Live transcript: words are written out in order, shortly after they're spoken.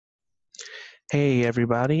Hey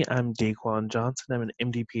everybody, I'm Daquan Johnson. I'm an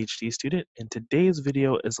MD PhD student, and today's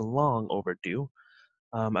video is long overdue.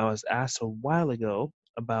 I was asked a while ago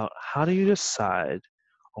about how do you decide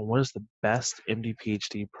on what is the best MD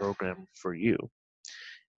PhD program for you.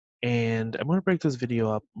 And I'm going to break this video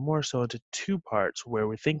up more so into two parts where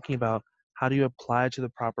we're thinking about how do you apply to the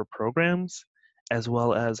proper programs, as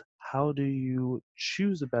well as how do you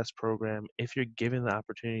choose the best program if you're given the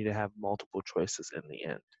opportunity to have multiple choices in the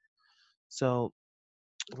end. So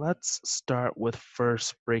let's start with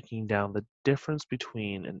first breaking down the difference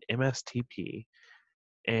between an MSTP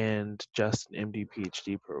and just an MD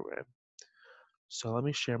PhD program. So let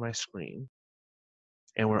me share my screen,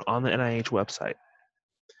 and we're on the NIH website.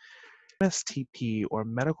 MSTP, or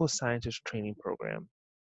Medical Scientist Training Program,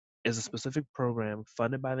 is a specific program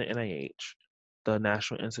funded by the NIH, the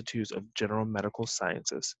National Institutes of General Medical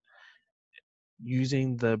Sciences,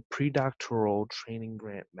 using the Predoctoral Training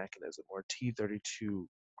Grant Mechanism, or T32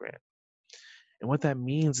 grant. And what that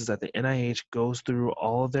means is that the NIH goes through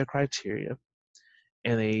all of their criteria,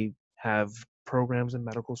 and they have programs in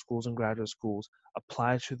medical schools and graduate schools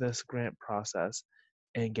apply to this grant process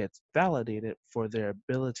and gets validated for their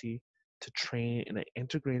ability to train in an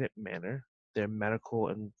integrated manner their medical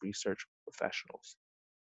and research professionals.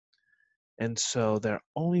 And so there are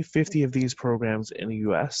only 50 of these programs in the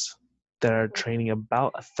US that are training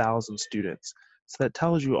about 1,000 students. So that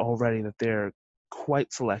tells you already that they're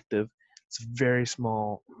quite selective. It's very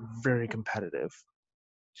small, very competitive.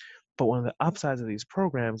 But one of the upsides of these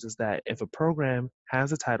programs is that if a program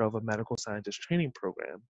has the title of a medical scientist training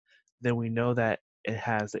program, then we know that it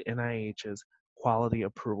has the NIH's quality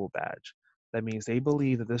approval badge. That means they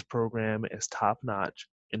believe that this program is top notch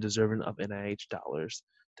and deserving of NIH dollars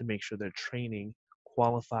to make sure they're training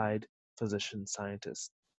qualified physician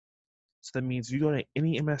scientists. So that means you go to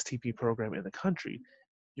any MSTP program in the country,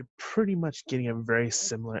 you're pretty much getting a very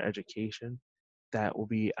similar education that will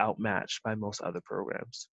be outmatched by most other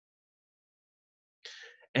programs.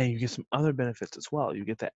 And you get some other benefits as well. You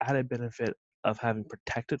get the added benefit of having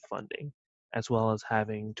protected funding, as well as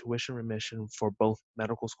having tuition remission for both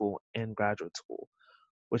medical school and graduate school,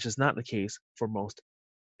 which is not the case for most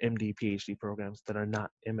MD, PhD programs that are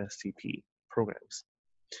not MSTP programs.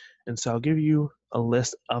 And so I'll give you a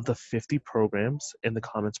list of the 50 programs in the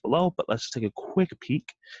comments below, but let's just take a quick peek.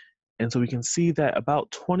 And so we can see that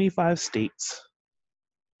about 25 states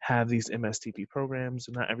have these MSTP programs.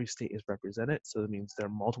 Not every state is represented, so that means there are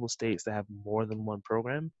multiple states that have more than one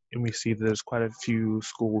program. And we see that there's quite a few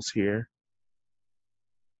schools here,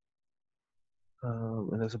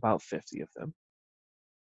 and there's about 50 of them.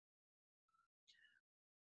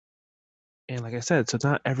 And like I said, so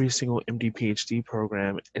not every single MD PhD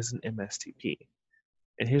program is an MSTP.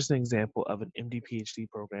 And here's an example of an MD PhD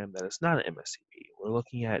program that is not an MSTP. We're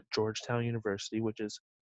looking at Georgetown University, which is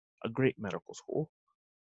a great medical school.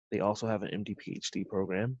 They also have an MD PhD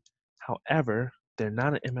program. However, they're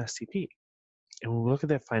not an MSTP. And when we look at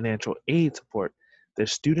their financial aid support, their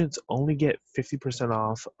students only get 50%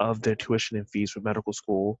 off of their tuition and fees for medical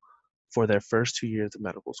school for their first 2 years of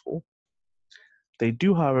medical school. They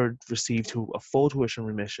do, however, receive a full tuition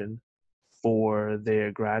remission for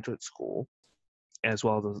their graduate school, as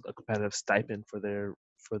well as a competitive stipend for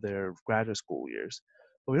their graduate school years.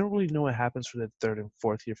 But we don't really know what happens for the third and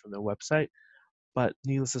fourth year from their website. But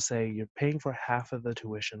needless to say, you're paying for half of the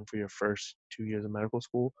tuition for your first 2 years of medical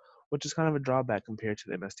school, which is kind of a drawback compared to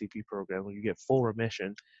the MSTP program, where you get full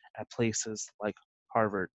remission at places like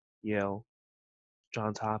Harvard, Yale,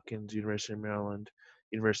 Johns Hopkins, University of Maryland,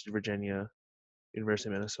 University of Virginia, University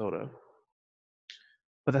of Minnesota.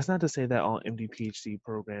 But that's not to say that all MD PhD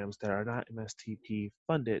programs that are not MSTP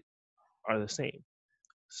funded are the same.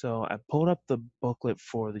 So I pulled up the booklet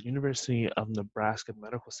for the University of Nebraska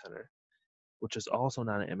Medical Center, which is also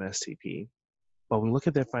not an MSTP. But when we look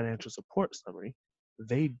at their financial support summary,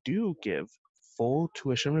 they do give full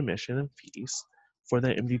tuition remission and fees for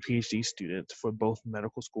their MD PhD students for both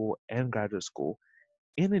medical school and graduate school,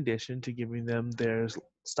 in addition to giving them their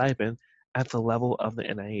stipend at the level of the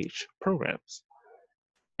NIH programs.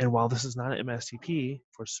 And while this is not an MSTP,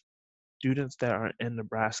 for students that are in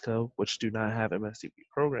Nebraska, which do not have MSTP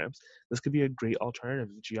programs, this could be a great alternative.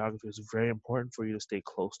 Geography is very important for you to stay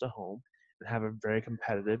close to home and have a very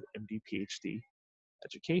competitive MD PhD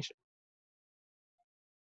education.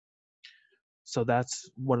 So that's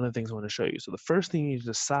one of the things I want to show you. So the first thing you need to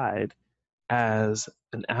decide as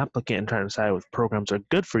an applicant and trying to decide if programs are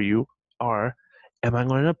good for you are, am I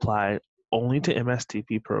going to apply only to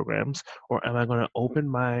MSTP programs, or am I going to open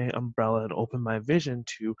my umbrella and open my vision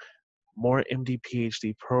to more MD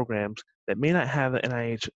PhD programs that may not have the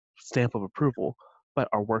NIH stamp of approval, but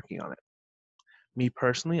are working on it? Me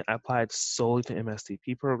personally, I applied solely to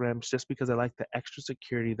MSTP programs just because I like the extra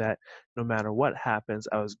security that no matter what happens,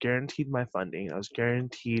 I was guaranteed my funding. I was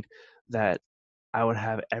guaranteed that I would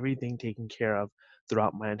have everything taken care of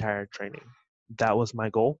throughout my entire training. That was my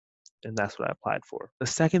goal, and that's what I applied for. The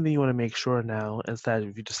second thing you want to make sure now is that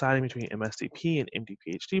if you're deciding between MSTP and MD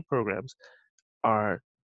PhD programs, are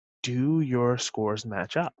do your scores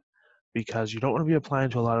match up? Because you don't want to be applying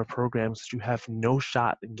to a lot of programs that you have no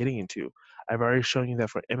shot in getting into. I've already shown you that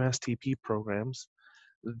for MSTP programs,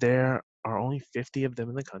 there are only 50 of them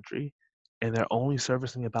in the country, and they're only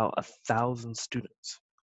servicing about 1,000 students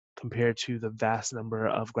compared to the vast number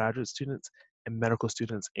of graduate students and medical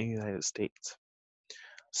students in the United States.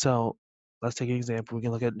 So let's take an example. We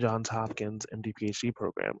can look at Johns Hopkins MD PhD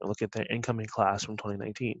program and look at their incoming class from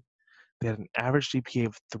 2019. They had an average GPA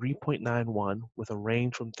of 3.91 with a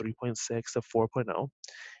range from 3.6 to 4.0.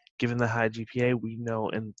 Given the high GPA, we know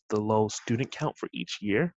in the low student count for each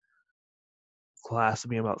year, class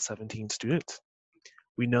would be about 17 students.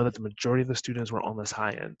 We know that the majority of the students were on this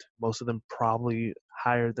high end. Most of them probably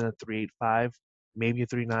higher than a 3.85, maybe a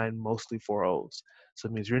 3.9, mostly 4.0s. So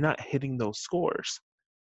it means you're not hitting those scores.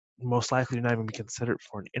 Most likely you're not even be considered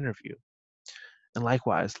for an interview. And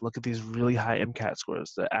likewise, look at these really high MCAT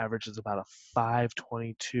scores. The average is about a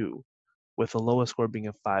 522, with the lowest score being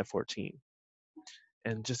a 514.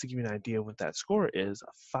 And just to give you an idea of what that score is,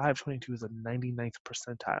 a 522 is a 99th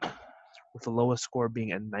percentile, with the lowest score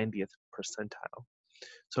being a 90th percentile.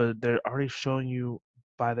 So they're already showing you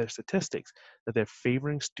by their statistics that they're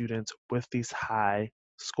favoring students with these high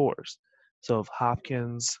scores. So if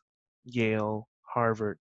Hopkins, Yale,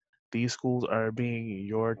 Harvard, these schools are being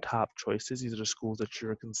your top choices, these are the schools that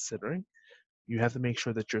you're considering, you have to make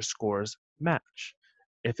sure that your scores match.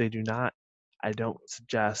 If they do not, I don't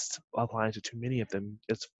suggest applying to too many of them.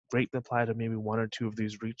 It's great to apply to maybe one or two of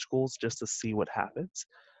these reach schools just to see what happens.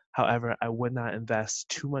 However, I would not invest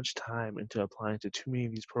too much time into applying to too many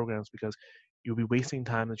of these programs because you'll be wasting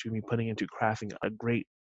time that you'll be putting into crafting a great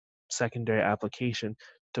secondary application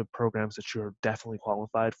to programs that you're definitely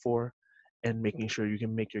qualified for and making sure you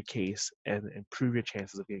can make your case and improve your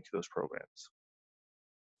chances of getting to those programs.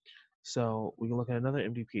 So we can look at another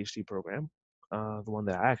MD PhD program, the one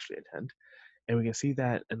that I actually attend, and we can see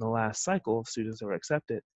that in the last cycle of students that were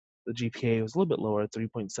accepted, the GPA was a little bit lower,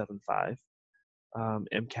 3.75,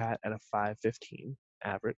 MCAT at a 515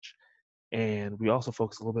 average, and we also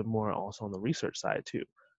focus a little bit more also on the research side too.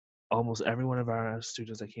 Almost every one of our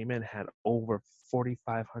students that came in had over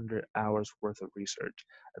 4,500 hours worth of research,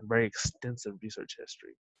 a very extensive research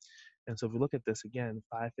history. And so if we look at this again,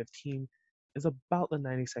 515 is about the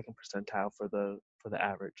 92nd percentile for the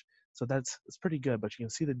average. So that's pretty good, but you can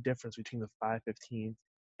see the difference between the 515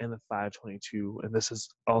 and the 522. And this is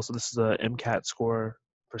a MCAT score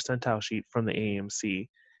percentile sheet from the AMC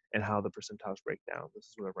and how the percentiles break down. This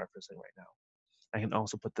is what I'm referencing right now. I can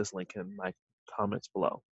also put this link in my comments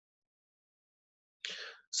below.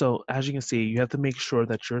 So as you can see, you have to make sure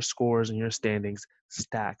that your scores and your standings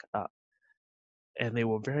stack up, and they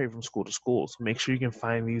will vary from school to school. So make sure you can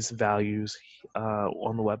find these values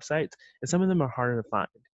on the website, and some of them are harder to find.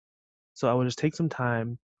 So I would just take some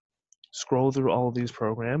time, scroll through all of these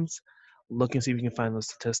programs, look and see if you can find those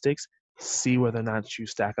statistics, see whether or not you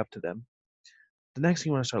stack up to them. The next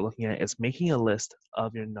thing you want to start looking at is making a list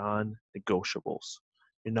of your non-negotiables.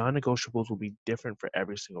 Your non-negotiables will be different for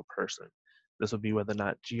every single person. This will be whether or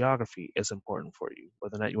not geography is important for you,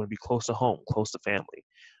 whether or not you want to be close to home, close to family,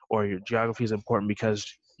 or your geography is important because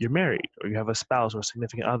you're married or you have a spouse or a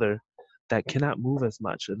significant other that cannot move as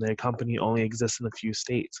much and their company only exists in a few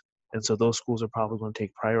states. And so those schools are probably going to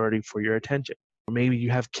take priority for your attention. Or maybe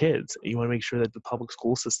you have kids and you want to make sure that the public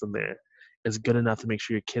school system there is good enough to make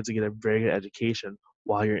sure your kids get a very good education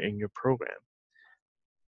while you're in your program.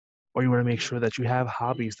 Or you want to make sure that you have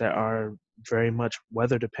hobbies that are very much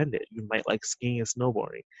weather dependent. You might like skiing and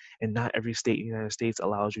snowboarding, and not every state in the United States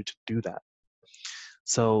allows you to do that.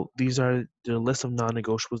 So these are the list of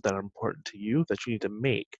non-negotiables that are important to you that you need to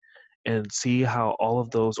make and see how all of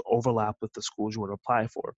those overlap with the schools you want to apply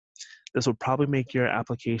for. This would probably make your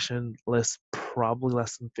application list probably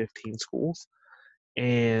less than 15 schools.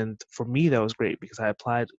 And for me, that was great because I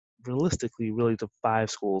applied realistically really to 5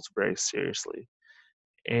 schools very seriously.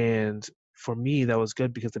 And for me, that was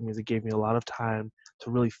good because it means it gave me a lot of time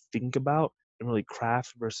to really think about and really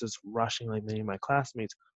craft versus rushing like many of my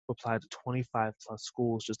classmates who applied to 25 plus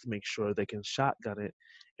schools just to make sure they can shotgun it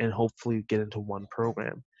and hopefully get into one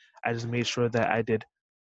program. I just made sure that I did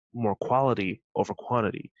more quality over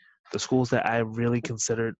quantity. The schools that I really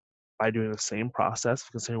considered by doing the same process,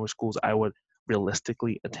 considering which schools I would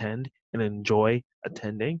realistically attend and enjoy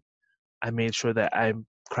attending, I made sure that I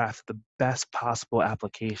crafted the best possible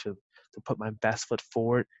application to put my best foot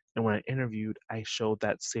forward. And when I interviewed, I showed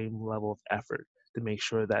that same level of effort to make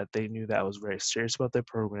sure that they knew that I was very serious about their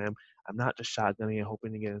program. I'm not just shotgunning and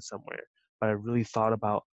hoping to get in somewhere, but I really thought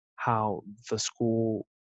about how the school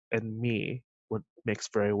and me would mix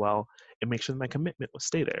very well and make sure that my commitment would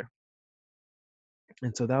stay there.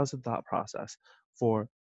 And so that was the thought process for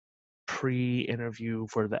pre-interview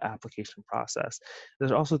for the application process.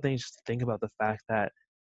 There's also things to think about, the fact that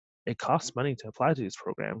it costs money to apply to these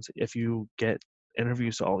programs. If you get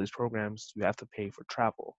interviews to all these programs, you have to pay for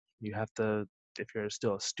travel. You have to, if you're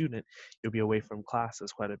still a student, you'll be away from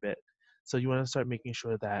classes quite a bit. So you want to start making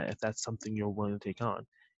sure that if that's something you're willing to take on,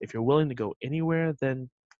 if you're willing to go anywhere, then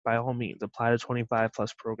by all means apply to 25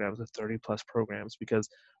 plus programs or 30 plus programs, because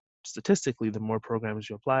statistically, the more programs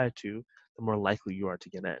you apply to, the more likely you are to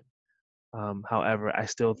get in. However, I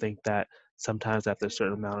still think that sometimes after a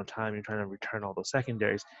certain amount of time, you're trying to return all those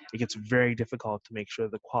secondaries, it gets very difficult to make sure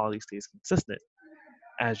the quality stays consistent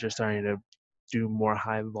as you're starting to do more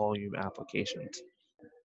high volume applications.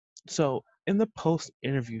 So in the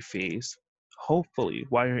post-interview phase, hopefully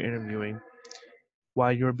while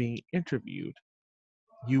you're being interviewed,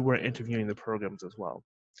 you were interviewing the programs as well.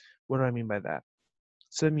 What do I mean by that?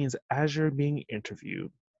 So it means as you're being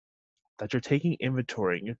interviewed, that you're taking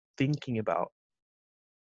inventory and you're thinking about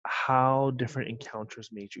how different encounters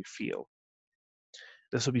made you feel.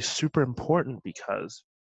 This will be super important because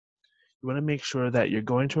you want to make sure that you're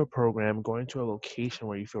going to a program, going to a location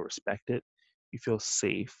where you feel respected, you feel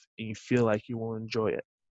safe, and you feel like you will enjoy it.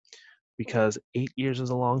 Because 8 years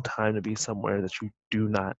is a long time to be somewhere that you do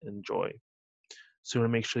not enjoy. So you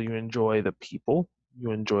want to make sure you enjoy the people,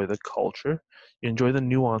 you enjoy the culture, you enjoy the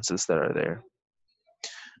nuances that are there.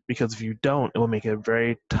 Because if you don't, it will make it a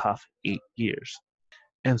very tough 8 years.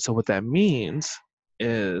 And so what that means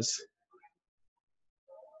is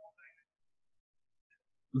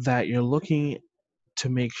that you're looking to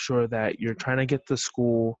make sure that you're trying to get the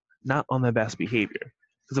school not on the best behavior.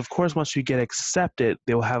 Because of course, once you get accepted,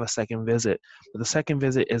 they will have a second visit. But the second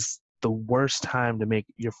visit is the worst time to make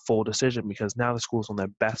your full decision, because now the school's on their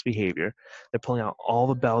best behavior. They're pulling out all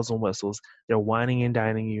the bells and whistles. They're whining and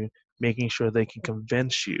dining you, making sure they can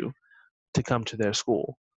convince you to come to their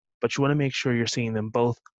school. But you want to make sure you're seeing them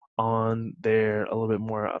both on their a little bit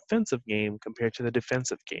more offensive game compared to the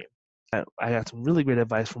defensive game. I got some really great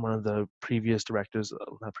advice from one of the previous directors,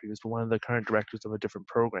 not previous, but one of the current directors of a different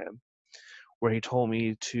program, where he told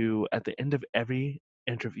me to, at the end of every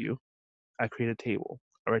interview, I create a table.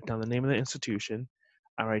 I write down the name of the institution.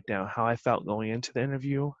 I write down how I felt going into the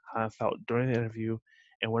interview, how I felt during the interview,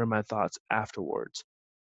 and what are my thoughts afterwards.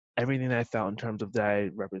 Everything that I felt in terms of, did I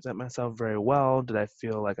represent myself very well? Did I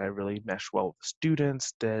feel like I really meshed well with the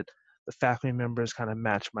students? Did the faculty members kind of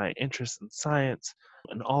match my interests in science?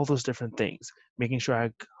 And all those different things, making sure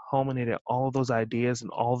I culminated all of those ideas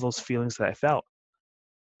and all of those feelings that I felt,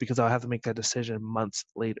 because I'll have to make that decision months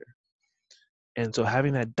later. And so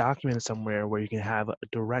having that documented somewhere where you can have a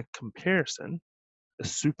direct comparison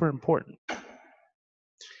is super important.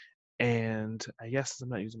 And I guess since I'm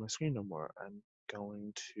not using my screen no more, I'm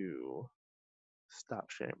going to stop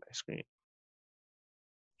sharing my screen.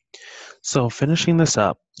 So finishing this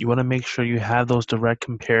up, you want to make sure you have those direct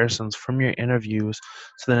comparisons from your interviews,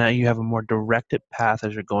 so that you have a more directed path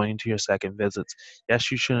as you're going into your second visits.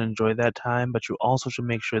 Yes, you should enjoy that time, but you also should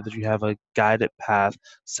make sure that you have a guided path,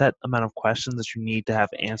 set amount of questions that you need to have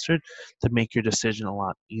answered to make your decision a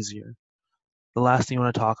lot easier. The last thing you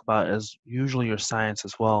want to talk about is usually your science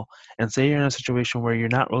as well. And say you're in a situation where you're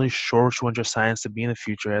not really sure what you want your science to be in the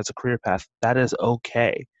future as a career path. That is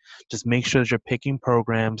okay. Just make sure that you're picking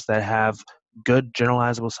programs that have good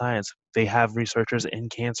generalizable science. They have researchers in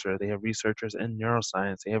cancer. They have researchers in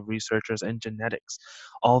neuroscience. They have researchers in genetics.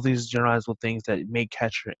 All these generalizable things that may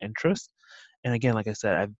catch your interest. And again, like I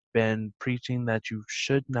said, I've been preaching that you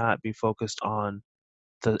should not be focused on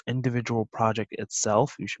the individual project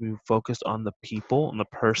itself. You should be focused on the people and the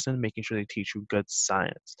person, making sure they teach you good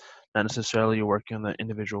science, not necessarily working on the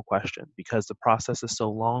individual question, because the process is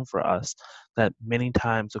so long for us that many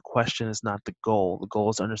times the question is not the goal. The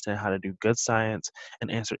goal is to understand how to do good science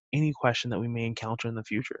and answer any question that we may encounter in the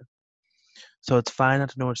future. So it's fine not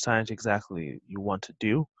to know which science exactly you want to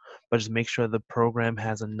do, but just make sure the program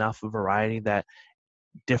has enough variety that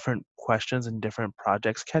different questions and different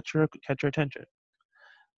projects catch your attention.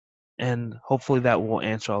 And hopefully that will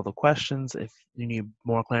answer all the questions. If you need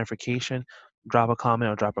more clarification, drop a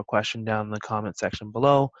comment or drop a question down in the comment section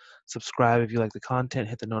below. Subscribe if you like the content.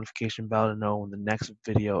 Hit the notification bell to know when the next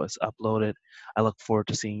video is uploaded. I look forward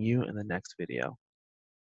to seeing you in the next video.